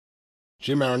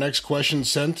Jim, our next question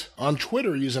sent on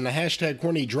Twitter using the hashtag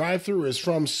CornyDriveThru is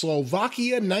from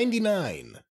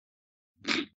Slovakia99.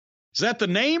 Is that the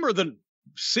name or the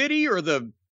city or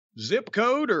the zip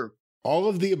code or? All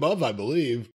of the above, I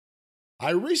believe. I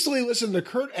recently listened to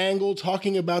Kurt Angle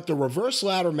talking about the reverse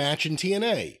ladder match in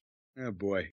TNA. Oh,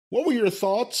 boy. What were your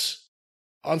thoughts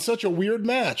on such a weird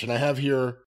match? And I have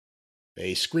here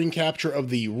a screen capture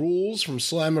of the rules from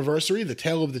Slammiversary, the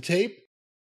tail of the tape.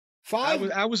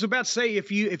 I was about to say,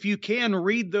 if you can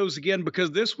read those again,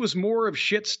 because this was more of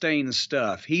shit stain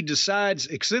stuff. He decides,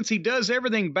 since he does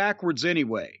everything backwards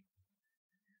anyway.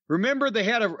 Remember, they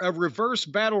had a reverse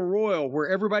battle royal where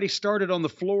everybody started on the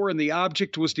floor and the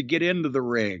object was to get into the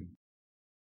ring.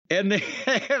 And they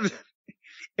have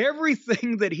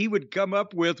everything that he would come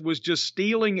up with was just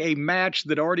stealing a match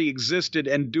that already existed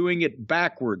and doing it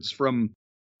backwards from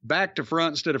back to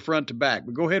front instead of front to back.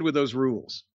 But go ahead with those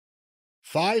rules.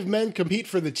 5 men compete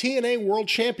for the TNA World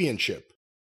Championship.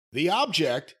 The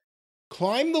object,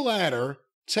 climb the ladder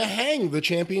to hang the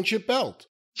championship belt.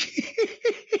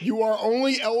 You are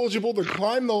only eligible to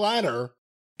climb the ladder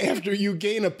after you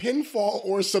gain a pinfall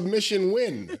or submission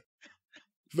win.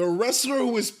 The wrestler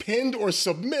who is pinned or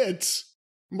submits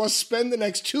must spend the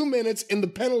next 2 minutes in the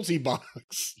penalty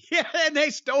box. Yeah, and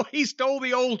he stole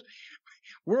the old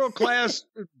world-class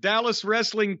Dallas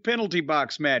wrestling penalty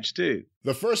box match, too.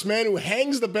 The first man who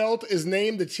hangs the belt is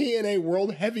named the TNA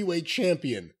World Heavyweight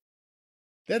Champion.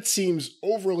 That seems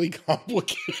overly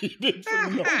complicated for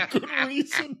no good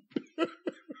reason.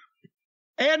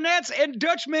 And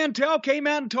Dutch Mantel came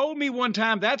out and told me one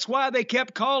time that's why they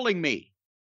kept calling me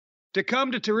to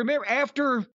come to remember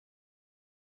after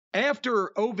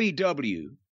OVW.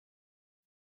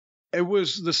 It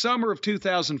was the summer of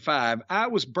 2005. I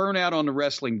was burnt out on the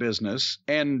wrestling business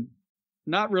and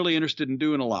not really interested in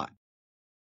doing a lot.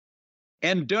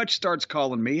 And Dutch starts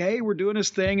calling me, hey, we're doing this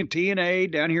thing in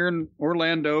TNA down here in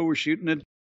Orlando. We're shooting it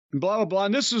and blah, blah, blah.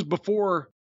 And that was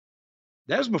before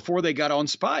they got on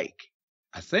Spike,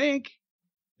 I think.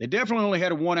 They definitely only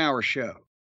had a 1-hour show.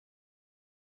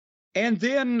 And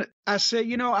then I said,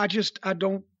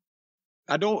 long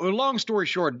story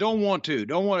short,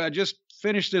 I just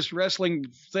finished this wrestling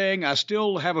thing. I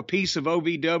still have a piece of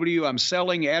OVW. I'm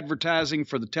selling advertising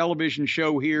for the television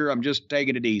show here. I'm just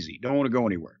taking it easy. Don't want to go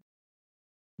anywhere.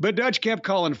 But Dutch kept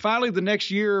calling. Finally, the next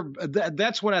year,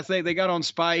 that's when I think they got on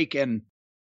Spike, and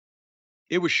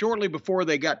it was shortly before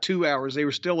they got 2 hours. They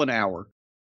were still an hour.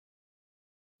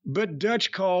 But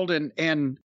Dutch called,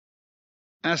 and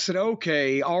I said,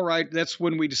 okay, all right. That's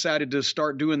when we decided to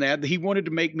start doing that. He wanted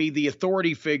to make me the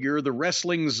authority figure, the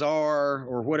wrestling czar,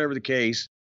 or whatever the case.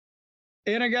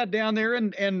 And I got down there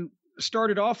and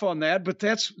started off on that. But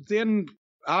that's then,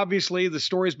 obviously, the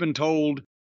story's been told.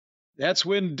 That's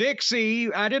when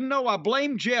Dixie, I didn't know, I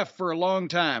blamed Jeff for a long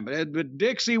time, but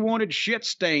Dixie wanted Shit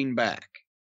Stain back.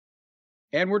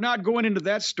 And we're not going into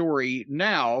that story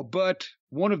now, but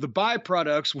one of the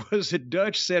byproducts was that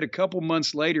Dutch said a couple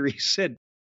months later, he said,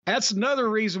 that's another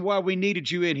reason why we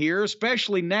needed you in here,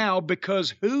 especially now,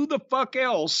 because who the fuck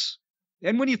else,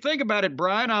 and when you think about it,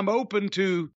 Brian, I'm open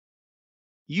to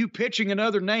you pitching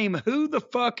another name, who the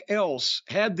fuck else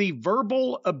had the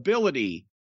verbal ability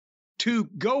to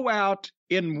go out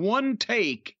in one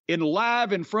take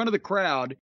live in front of the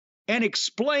crowd and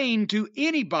explain to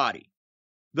anybody,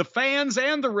 the fans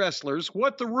and the wrestlers,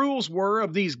 what the rules were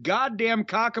of these goddamn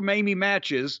cockamamie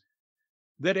matches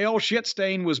that El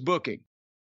Shitstain was booking.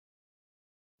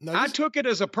 I took it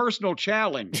as a personal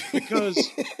challenge because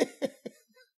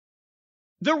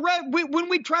when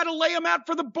we try to lay them out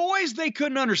for the boys, they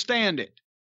couldn't understand it.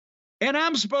 And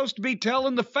I'm supposed to be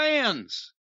telling the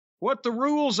fans what the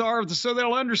rules are so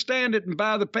they'll understand it and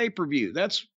buy the pay-per-view.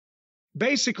 That's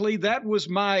basically, that was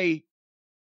my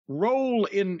role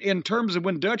in terms of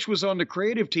when Dutch was on the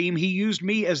creative team. He used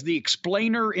me as the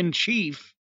explainer in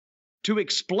chief to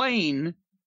explain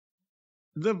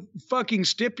the fucking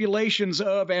stipulations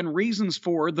of and reasons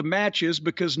for the matches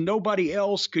because nobody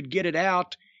else could get it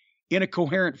out in a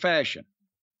coherent fashion.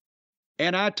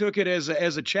 And I took it as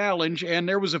a challenge. And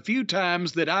there was a few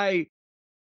times that I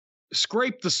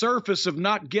scraped the surface of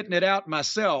not getting it out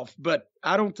myself, but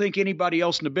I don't think anybody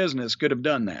else in the business could have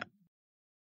done that.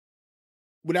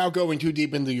 Without going too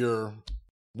deep into your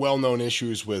well-known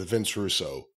issues with Vince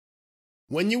Russo,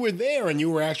 when you were there and you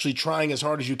were actually trying as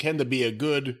hard as you can to be a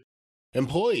good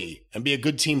employee and be a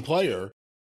good team player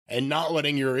and not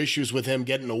letting your issues with him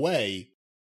get in the way,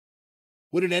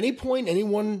 would at any point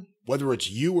anyone, whether it's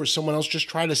you or someone else, just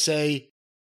try to say,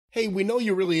 hey, we know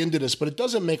you're really into this, but it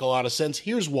doesn't make a lot of sense.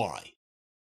 Here's why.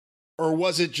 Or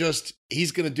was it just,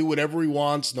 he's going to do whatever he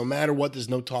wants, no matter what, there's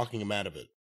no talking him out of it?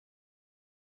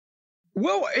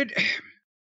 Well,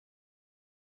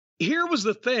 here was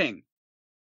the thing.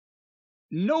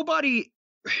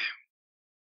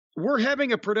 We're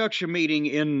having a production meeting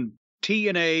in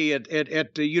TNA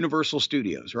at the Universal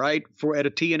Studios, right? At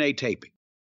a TNA taping.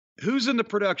 Who's in the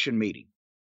production meeting?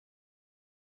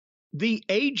 The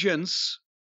agents,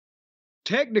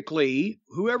 technically,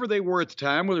 whoever they were at the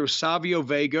time, whether it was Savio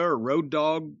Vega or Road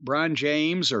Dogg, Brian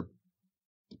James, or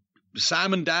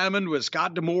Simon Diamond with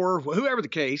Scott D'Amore, whoever the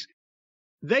case,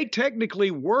 they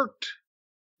technically worked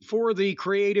for the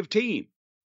creative team.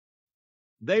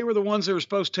 They were the ones that were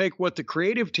supposed to take what the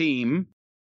creative team,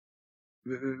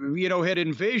 had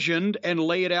envisioned and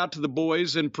lay it out to the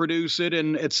boys and produce it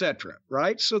and etc.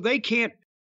 Right? So they can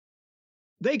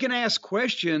ask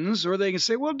questions, or they can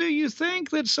say, well, do you think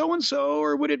that so-and-so,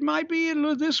 or would it might be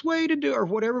this way to do, or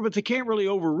whatever, but they can't really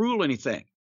overrule anything.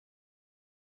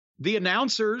 The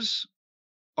announcers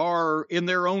are, in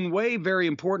their own way, very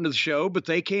important to the show, but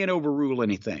they can't overrule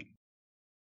anything.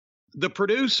 The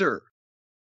producer,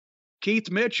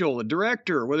 Keith Mitchell, the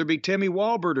director, whether it be Timmy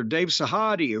Walbert or Dave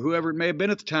Sahadi or whoever it may have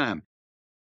been at the time,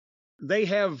 they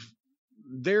have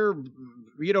their,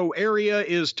 area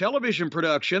is television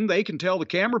production. They can tell the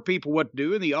camera people what to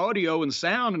do, and the audio and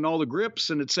sound and all the grips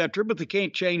and etc., but they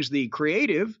can't change the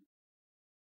creative.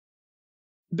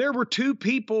 There were two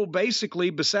people, basically,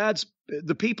 besides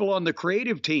the people on the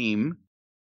creative team,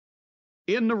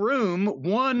 in the room,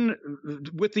 one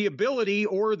with the ability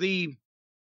or the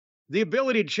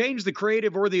ability to change the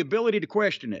creative or the ability to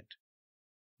question it.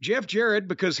 Jeff Jarrett,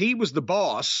 because he was the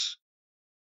boss,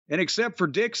 and except for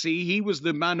Dixie, he was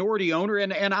the minority owner,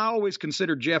 and I always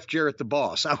considered Jeff Jarrett the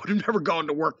boss. I would have never gone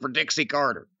to work for Dixie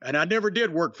Carter, and I never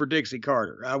did work for Dixie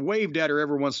Carter. I waved at her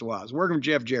every once in a while. I was working with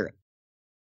Jeff Jarrett.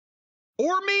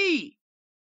 Or me,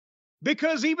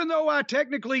 because even though I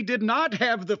technically did not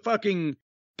have the fucking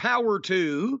power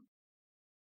to,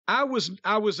 I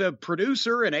was a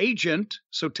producer, an agent,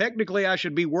 so technically I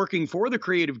should be working for the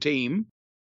creative team,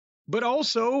 but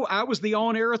also I was the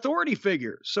on-air authority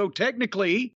figure, so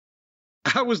technically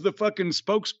I was the fucking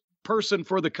spokesperson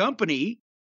for the company,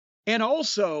 and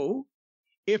also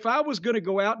if I was going to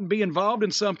go out and be involved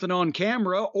in something on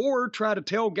camera or try to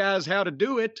tell guys how to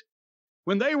do it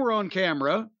when they were on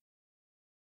camera,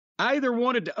 I either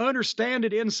wanted to understand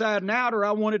it inside and out, or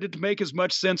I wanted it to make as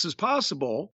much sense as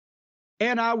possible.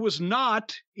 And I was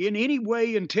not in any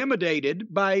way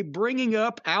intimidated by bringing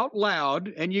up out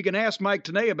loud, and you can ask Mike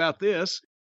Tenay about this,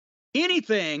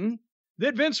 anything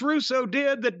that Vince Russo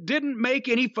did that didn't make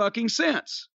any fucking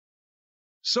sense.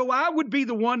 So I would be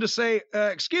the one to say,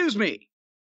 excuse me.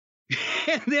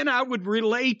 And then I would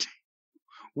relate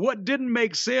what didn't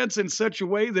make sense in such a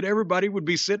way that everybody would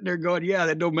be sitting there going, yeah,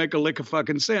 that don't make a lick of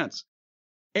fucking sense.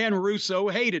 And Russo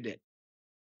hated it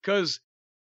because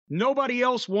nobody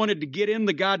else wanted to get in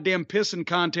the goddamn pissing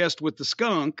contest with the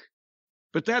skunk,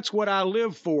 but that's what I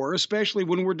live for, especially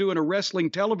when we're doing a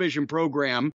wrestling television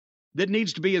program that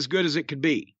needs to be as good as it could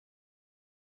be.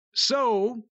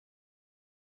 So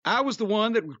I was the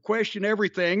one that would question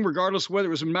everything, regardless of whether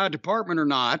it was in my department or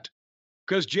not,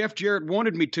 because Jeff Jarrett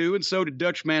wanted me to, and so did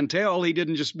Dutch Mantell. He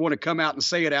didn't just want to come out and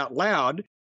say it out loud,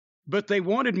 but they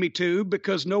wanted me to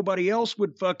because nobody else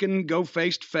would fucking go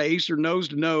face to face or nose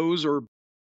to nose or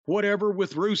whatever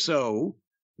with Russo.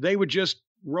 They would just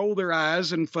roll their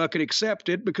eyes and fucking accept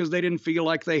it because they didn't feel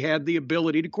like they had the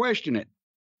ability to question it.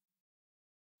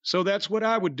 So that's what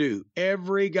I would do.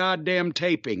 Every goddamn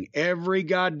taping, every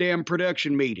goddamn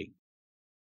production meeting.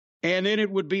 And then it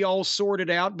would be all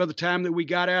sorted out by the time that we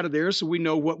got out of there so we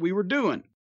know what we were doing.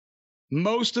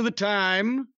 Most of the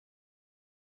time,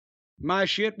 my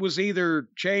shit was either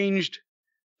changed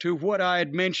to what I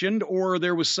had mentioned or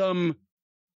there was some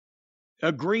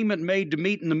agreement made to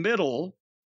meet in the middle.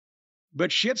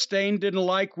 But Shitstain didn't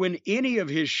like when any of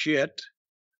his shit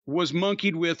was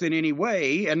monkeyed with in any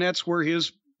way, and that's where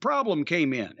his problem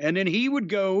came in. And then he would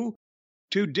go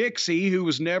to Dixie, who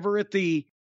was never at the...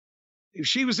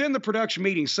 She was in the production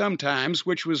meeting sometimes,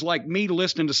 which was like me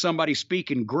listening to somebody speak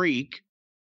in Greek.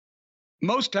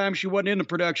 Most times she wasn't in the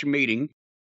production meeting.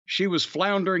 She was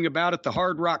floundering about at the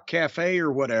Hard Rock Cafe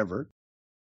or whatever.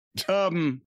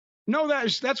 No,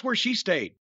 that's where she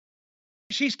stayed.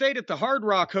 She stayed at the Hard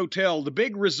Rock Hotel, the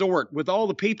big resort with all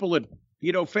the people that,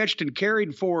 fetched and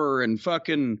carried for her and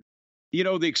fucking,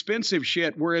 the expensive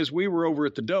shit, whereas we were over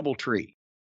at the Doubletree,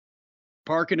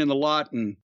 parking in the lot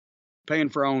and paying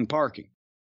for our own parking.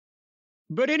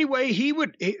 But anyway,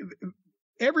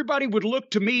 everybody would look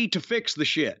to me to fix the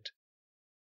shit.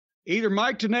 Either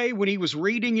Mike Tenay when he was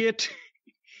reading it,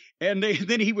 and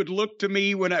then he would look to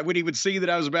me when he would see that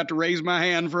I was about to raise my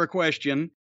hand for a question,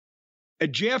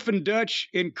 Jeff and Dutch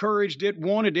encouraged it,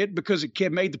 wanted it because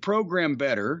it made the program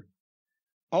better.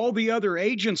 All the other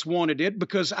agents wanted it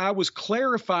because I was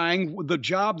clarifying the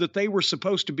job that they were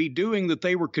supposed to be doing that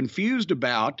they were confused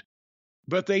about,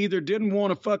 but they either didn't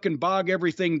want to fucking bog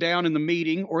everything down in the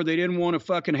meeting or they didn't want to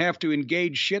fucking have to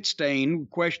engage Shitstain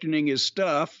questioning his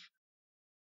stuff.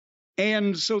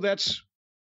 And so that's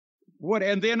what,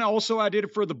 and then also I did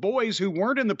it for the boys who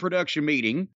weren't in the production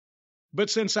meeting. But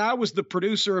since I was the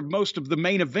producer of most of the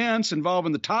main events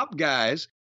involving the top guys,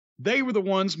 they were the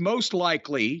ones most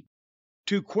likely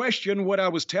to question what I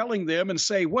was telling them and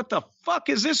say, what the fuck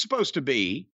is this supposed to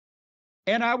be?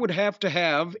 And I would have to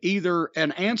have either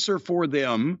an answer for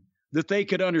them that they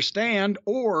could understand,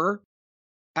 or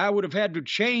I would have had to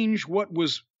change what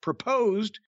was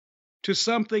proposed to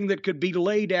something that could be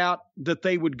laid out that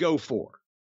they would go for.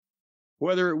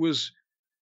 Whether it was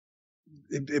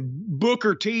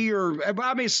Booker T or,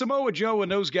 I mean, Samoa Joe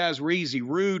and those guys were easy.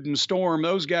 Rude and Storm,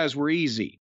 those guys were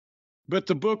easy. But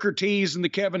the Booker T's and the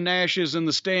Kevin Nashes and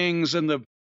the Stings and the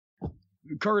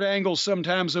Kurt Angles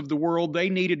sometimes of the world, they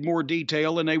needed more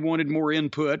detail and they wanted more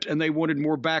input and they wanted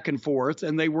more back and forth,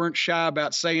 and they weren't shy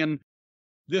about saying,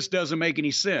 this doesn't make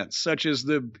any sense, such as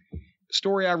the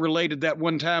story I related that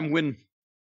one time when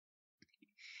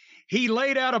he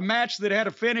laid out a match that had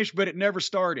a finish, but it never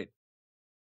started.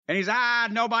 And he's,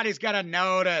 nobody's going to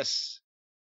notice.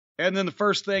 And then the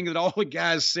first thing that all the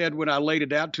guys said when I laid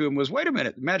it out to him was, wait a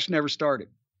minute, the match never started.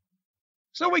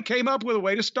 So we came up with a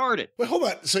way to start it. But hold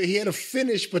on. So he had a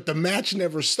finish, but the match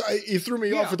never started. You threw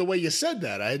me off with the way you said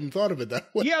that. I hadn't thought of it that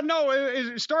way. Yeah, no,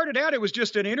 it started out, it was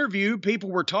just an interview.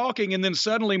 People were talking, and then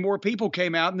suddenly more people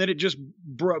came out, and then it just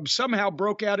somehow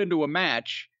broke out into a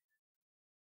match.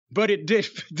 But it did,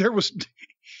 there was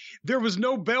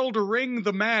no bell to ring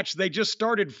the match. They just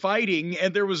started fighting,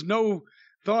 and there was no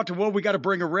thought to, well, we got to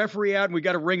bring a referee out and we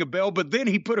got to ring a bell. But then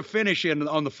he put a finish in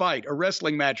on the fight, a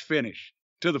wrestling match finish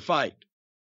to the fight.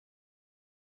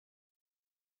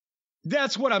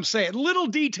 That's what I'm saying. Little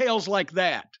details like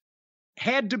that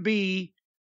had to be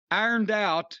ironed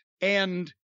out.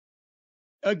 And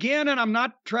again, and I'm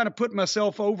not trying to put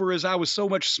myself over as I was so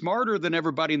much smarter than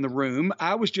everybody in the room.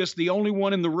 I was just the only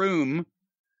one in the room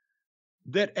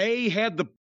that A, had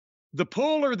the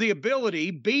pull or the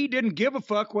ability, B, didn't give a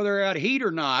fuck whether I had heat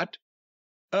or not,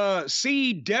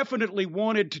 C, definitely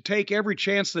wanted to take every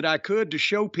chance that I could to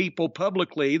show people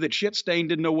publicly that Shitstain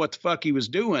didn't know what the fuck he was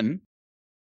doing,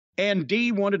 and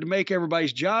D, wanted to make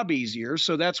everybody's job easier,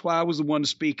 so that's why I was the one to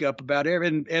speak up about it.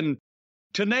 And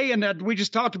TNA, and we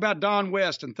just talked about Don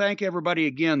West, and thank everybody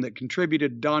again that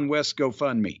contributed Don West's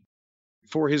GoFundMe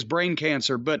for his brain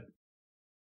cancer, but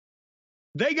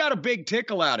they got a big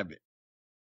tickle out of it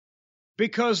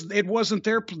because it wasn't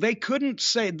their, they couldn't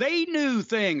say, they knew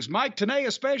things. Mike TNA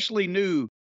especially knew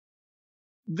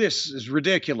this is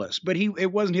ridiculous, but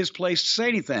it wasn't his place to say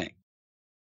anything.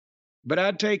 But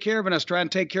I'd take care of it. And I was trying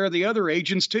to take care of the other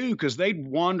agents too, because they'd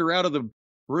wander out of the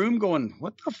room going,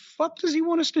 what the fuck does he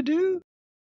want us to do?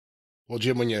 Well,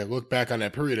 Jim, when you look back on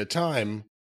that period of time,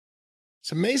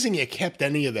 it's amazing you kept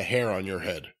any of the hair on your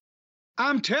head.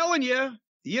 I'm telling you,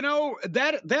 you know,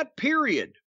 that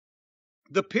period,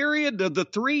 the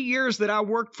 3 years that I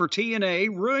worked for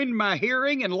TNA ruined my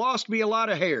hearing and lost me a lot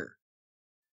of hair.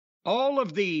 All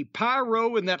of the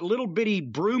pyro in that little bitty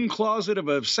broom closet of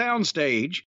a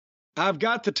soundstage, I've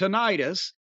got the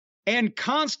tinnitus, and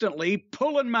constantly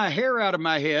pulling my hair out of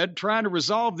my head, trying to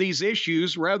resolve these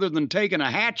issues rather than taking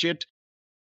a hatchet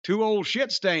to old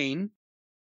Shitstain,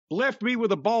 left me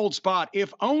with a bald spot.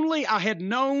 If only I had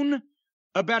known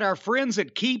about our friends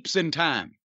at Keeps in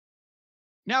time.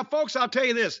 Now, folks, I'll tell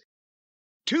you this.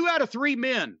 2 out of 3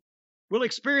 men will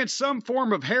experience some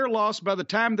form of hair loss by the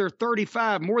time they're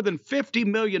 35. More than 50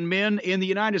 million men in the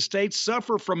United States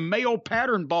suffer from male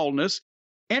pattern baldness.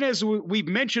 And as we've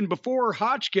mentioned before,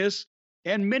 Hotchkiss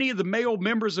and many of the male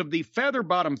members of the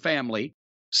Featherbottom family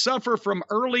suffer from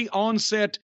early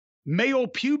onset male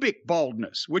pubic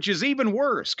baldness, which is even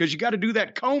worse because you got to do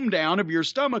that comb down of your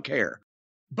stomach hair.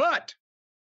 But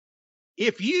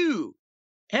if you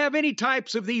have any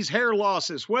types of these hair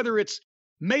losses, whether it's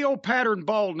male pattern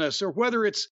baldness or whether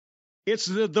it's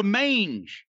the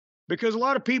mange, because a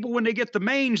lot of people, when they get the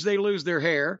mange, they lose their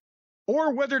hair,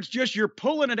 or whether it's just you're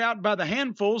pulling it out by the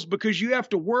handfuls because you have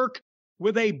to work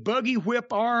with a buggy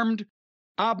whip-armed,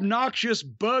 obnoxious,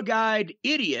 bug-eyed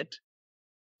idiot,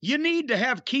 you need to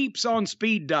have Keeps on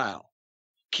speed dial.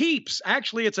 Keeps,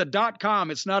 actually, it's a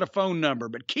 .com. It's not a phone number,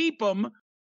 but keep them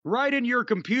right in your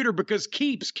computer because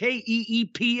Keeps, KEEPS.com,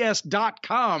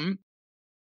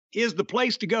 is the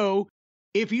place to go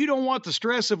if you don't want the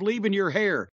stress of leaving your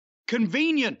hair.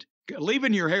 Convenient.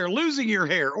 leaving your hair, losing your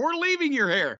hair, or leaving your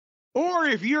hair, or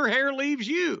if your hair leaves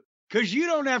you, because you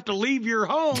don't have to leave your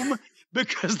home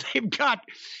because they've got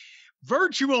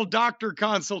virtual doctor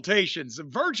consultations.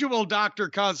 Virtual doctor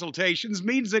consultations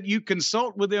means that you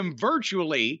consult with them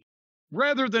virtually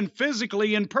rather than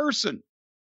physically in person.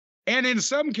 And in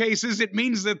some cases, it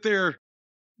means that they're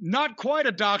not quite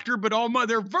a doctor, but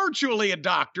they're virtually a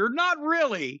doctor. Not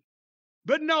really.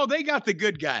 But no, they got the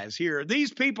good guys here.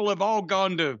 These people have all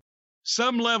gone to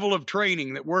some level of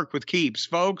training that work with Keeps,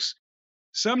 folks.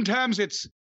 Sometimes it's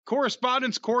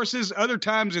correspondence courses. Other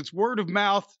times it's word of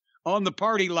mouth on the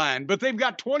party line. But they've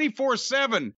got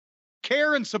 24/7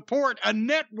 care and support, a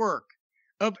network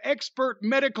of expert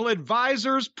medical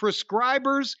advisors,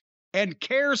 prescribers, and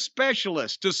care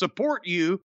specialists to support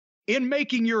you in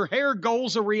making your hair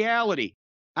goals a reality.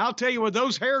 I'll tell you what,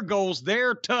 those hair goals,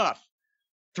 they're tough.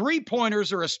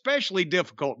 3-pointers are especially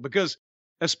difficult because,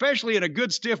 especially in a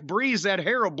good stiff breeze, that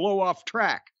hair will blow off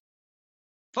track.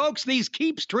 Folks, these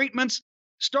Keeps treatments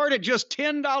start at just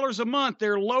 $10 a month.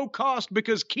 They're low cost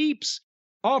because Keeps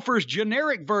offers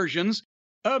generic versions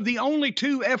of the only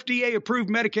 2 FDA-approved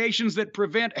medications that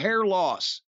prevent hair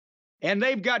loss. And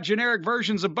they've got generic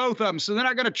versions of both of them, so they're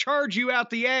not going to charge you out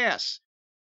the ass.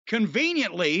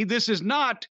 Conveniently, this is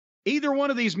not, either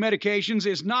one of these medications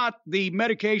is not the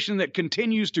medication that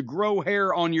continues to grow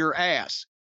hair on your ass.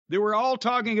 They were all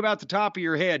talking about the top of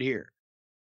your head here.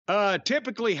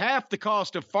 Typically half the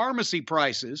cost of pharmacy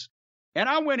prices. And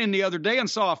I went in the other day and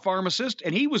saw a pharmacist,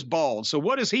 and he was bald. So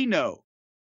what does he know?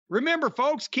 Remember,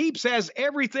 folks, Keeps has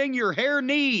everything your hair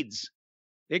needs,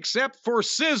 except for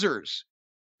scissors.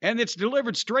 And it's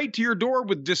delivered straight to your door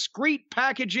with discreet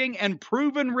packaging and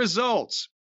proven results.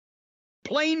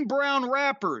 Plain brown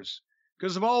wrappers,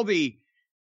 because of all the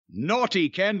naughty,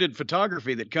 candid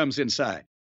photography that comes inside.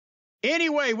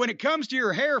 Anyway, when it comes to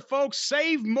your hair, folks,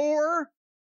 save more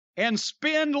and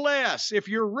spend less if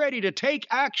you're ready to take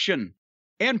action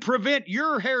and prevent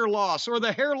your hair loss or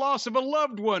the hair loss of a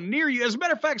loved one near you. As a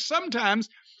matter of fact, sometimes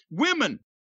women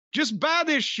just buy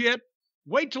this shit,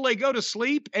 wait till they go to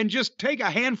sleep, and just take a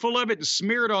handful of it and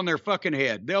smear it on their fucking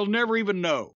head. They'll never even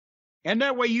know. And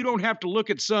that way you don't have to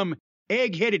look at some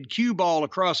egg-headed cue ball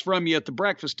across from you at the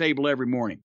breakfast table every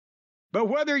morning. But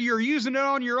whether you're using it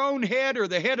on your own head or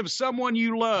the head of someone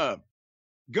you love,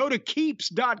 go to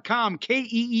keeps.com,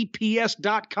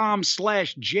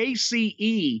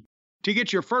 KEEPS.com/JCE to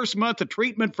get your first month of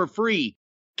treatment for free.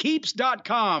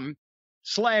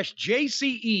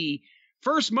 Keeps.com/JCE,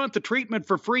 first month of treatment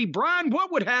for free. Brian,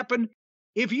 what would happen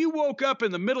if you woke up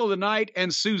in the middle of the night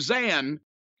and Suzanne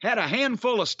had a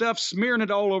handful of stuff smearing it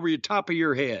all over your top of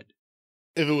your head?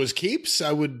 If it was Keeps,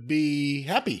 I would be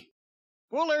happy.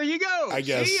 Well, there you go. I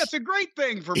guess. See, it's a great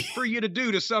thing for you to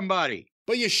do to somebody.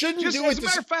 But you shouldn't Just do it. as a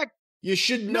matter of fact, you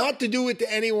should not to do it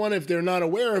to anyone if they're not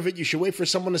aware of it. You should wait for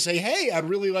someone to say, hey, I'd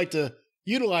really like to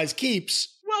utilize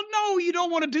Keeps. well, no, you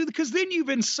don't want to do that because then you've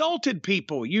insulted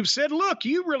people. You've said, look,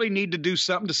 you really need to do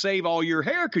something to save all your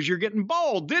hair because you're getting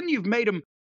bald. Then you've made them,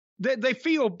 they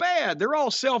feel bad. They're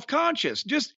all self-conscious.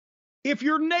 Just if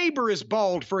your neighbor is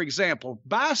bald, for example,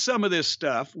 buy some of this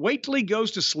stuff, wait till he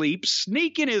goes to sleep,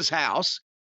 sneak in his house,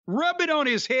 rub it on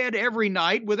his head every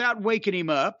night without waking him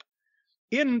up.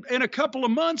 In a couple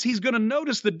of months, he's going to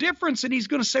notice the difference, and he's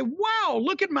going to say, wow,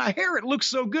 look at my hair. It looks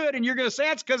so good. And you're going to say,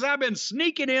 that's because I've been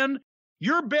sneaking in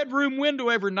your bedroom window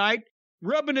every night,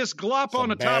 rubbing this glop on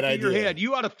the top of your head.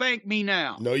 You ought to thank me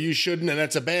now. No, you shouldn't, and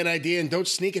that's a bad idea. And don't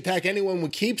sneak attack anyone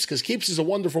with Keeps, because Keeps is a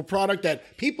wonderful product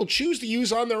that people choose to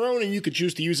use on their own, and you could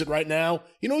choose to use it right now.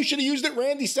 You know who should have used it?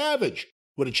 Randy Savage.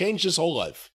 Would have changed his whole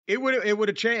life. It would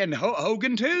have changed, and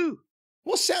Hogan too.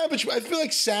 Well, Savage, I feel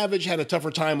like Savage had a tougher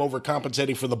time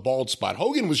overcompensating for the bald spot.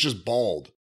 Hogan was just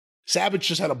bald. Savage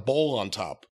just had a bowl on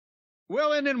top.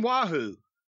 Well, and then Wahoo.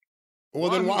 Well,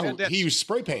 then Wahoo, he used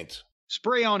spray paint.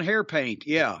 Spray on hair paint,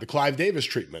 yeah. The Clive Davis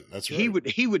treatment. That's right.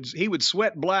 He would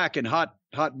sweat black in hot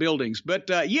buildings. But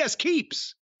yes,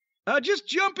 Keeps. Just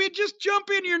jump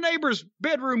in your neighbor's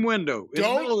bedroom window in the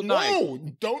middle of the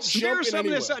night. Don't smear jump in some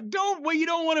anywhere. of this. You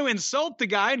don't want to insult the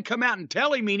guy and come out and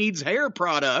tell him he needs hair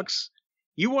products.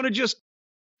 You want to just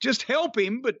help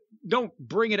him, but don't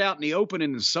bring it out in the open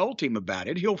and insult him about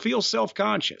it. He'll feel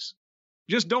self-conscious.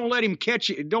 Just don't let him catch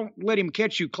you. Don't let him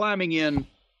catch you climbing in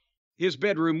his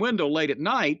bedroom window late at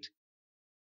night,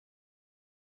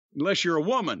 unless you're a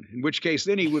woman, in which case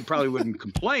then he wouldn't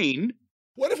complain.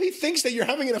 What if he thinks that you're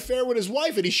having an affair with his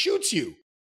wife and he shoots you?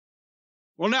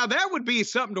 Well, now that would be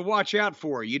something to watch out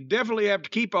for. You definitely have to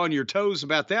keep on your toes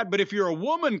about that. But if you're a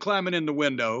woman climbing in the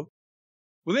window,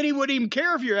 well, then he wouldn't even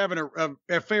care if you're having an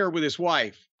affair with his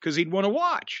wife because he'd want to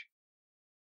watch.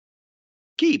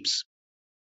 keeps.